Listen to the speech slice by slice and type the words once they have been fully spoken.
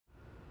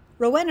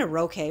Rowena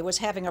Roque was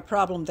having a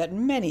problem that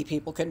many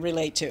people can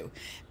relate to,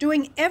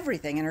 doing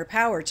everything in her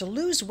power to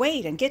lose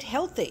weight and get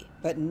healthy,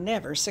 but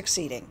never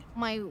succeeding.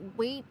 My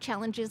weight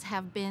challenges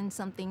have been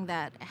something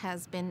that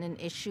has been an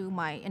issue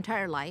my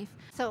entire life.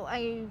 So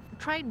I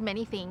tried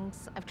many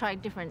things. I've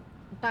tried different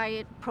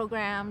diet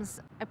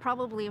programs. I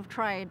probably have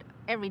tried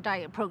every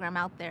diet program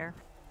out there.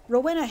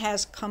 Rowena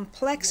has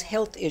complex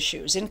health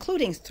issues,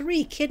 including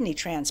 3 kidney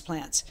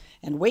transplants,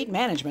 and weight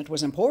management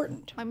was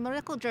important. My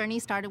medical journey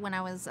started when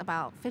I was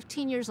about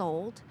 15 years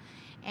old,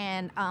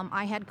 and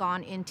I had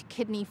gone into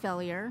kidney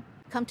failure.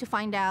 Come to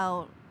find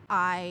out,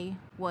 I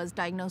was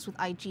diagnosed with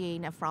IgA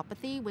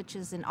nephropathy, which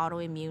is an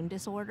autoimmune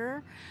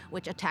disorder,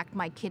 which attacked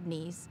my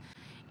kidneys.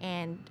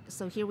 And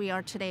so here we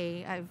are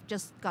today. I've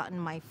just gotten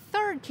my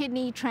 3rd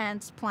kidney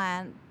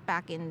transplant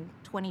back in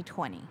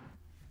 2020.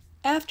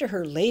 After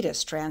her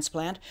latest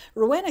transplant,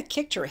 Rowena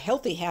kicked her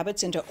healthy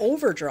habits into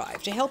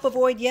overdrive to help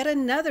avoid yet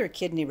another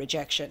kidney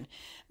rejection.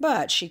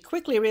 But she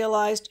quickly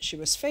realized she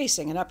was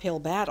facing an uphill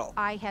battle.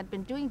 I had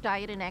been doing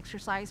diet and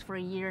exercise for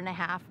a year and a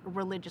half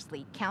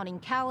religiously, counting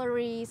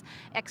calories,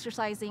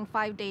 exercising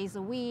 5 days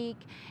a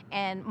week,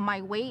 and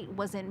my weight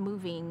wasn't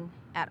moving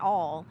at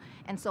all.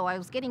 And so I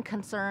was getting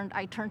concerned.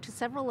 I turned to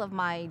several of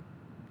my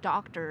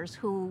doctors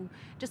who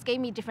just gave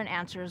me different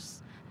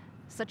answers,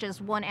 such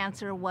as one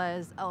answer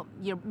was, oh,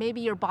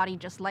 maybe your body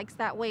just likes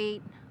that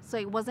weight. So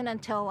it wasn't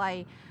until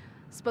I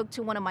spoke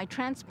to one of my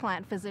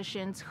transplant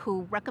physicians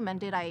who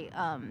recommended I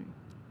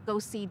go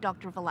see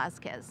Dr.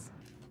 Velasquez.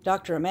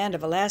 Dr. Amanda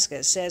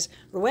Velasquez says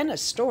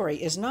Rowena's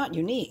story is not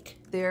unique.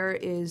 There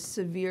is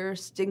severe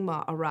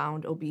stigma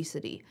around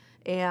obesity,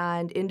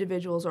 and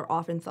individuals are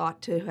often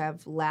thought to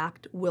have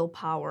lacked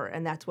willpower,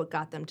 and that's what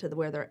got them to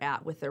where they're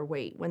at with their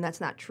weight, when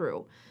that's not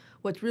true.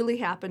 What's really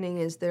happening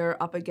is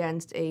they're up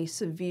against a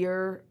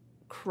severe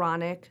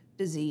chronic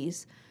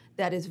disease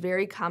that is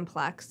very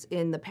complex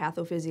in the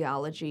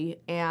pathophysiology,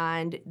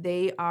 and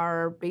they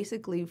are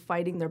basically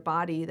fighting their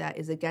body that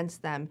is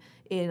against them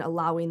in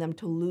allowing them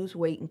to lose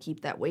weight and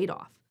keep that weight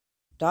off.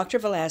 Dr.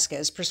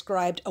 Velasquez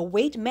prescribed a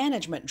weight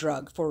management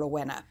drug for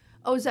Rowena.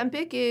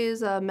 Ozempic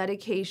is a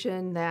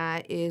medication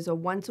that is a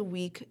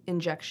once-a-week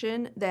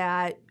injection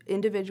that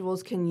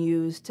individuals can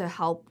use to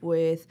help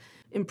with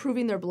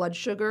improving their blood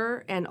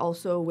sugar and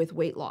also with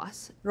weight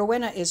loss.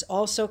 Rowena is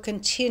also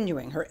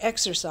continuing her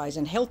exercise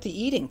and healthy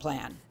eating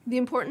plan. The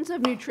importance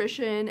of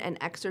nutrition and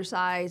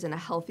exercise and a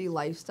healthy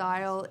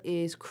lifestyle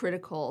is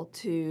critical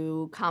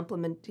to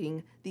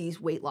complementing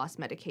these weight loss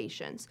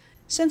medications.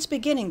 Since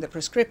beginning the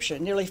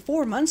prescription nearly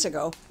 4 months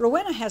ago,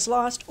 Rowena has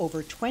lost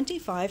over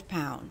 25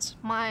 pounds.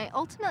 My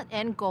ultimate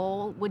end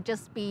goal would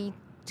just be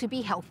to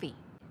be healthy.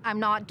 I'm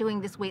not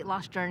doing this weight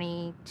loss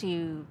journey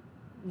to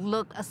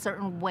look a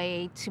certain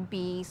way, to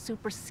be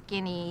super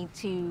skinny,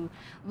 to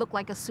look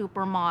like a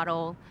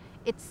supermodel.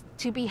 It's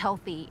to be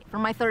healthy for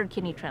my 3rd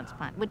kidney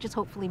transplant, which is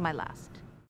hopefully my last.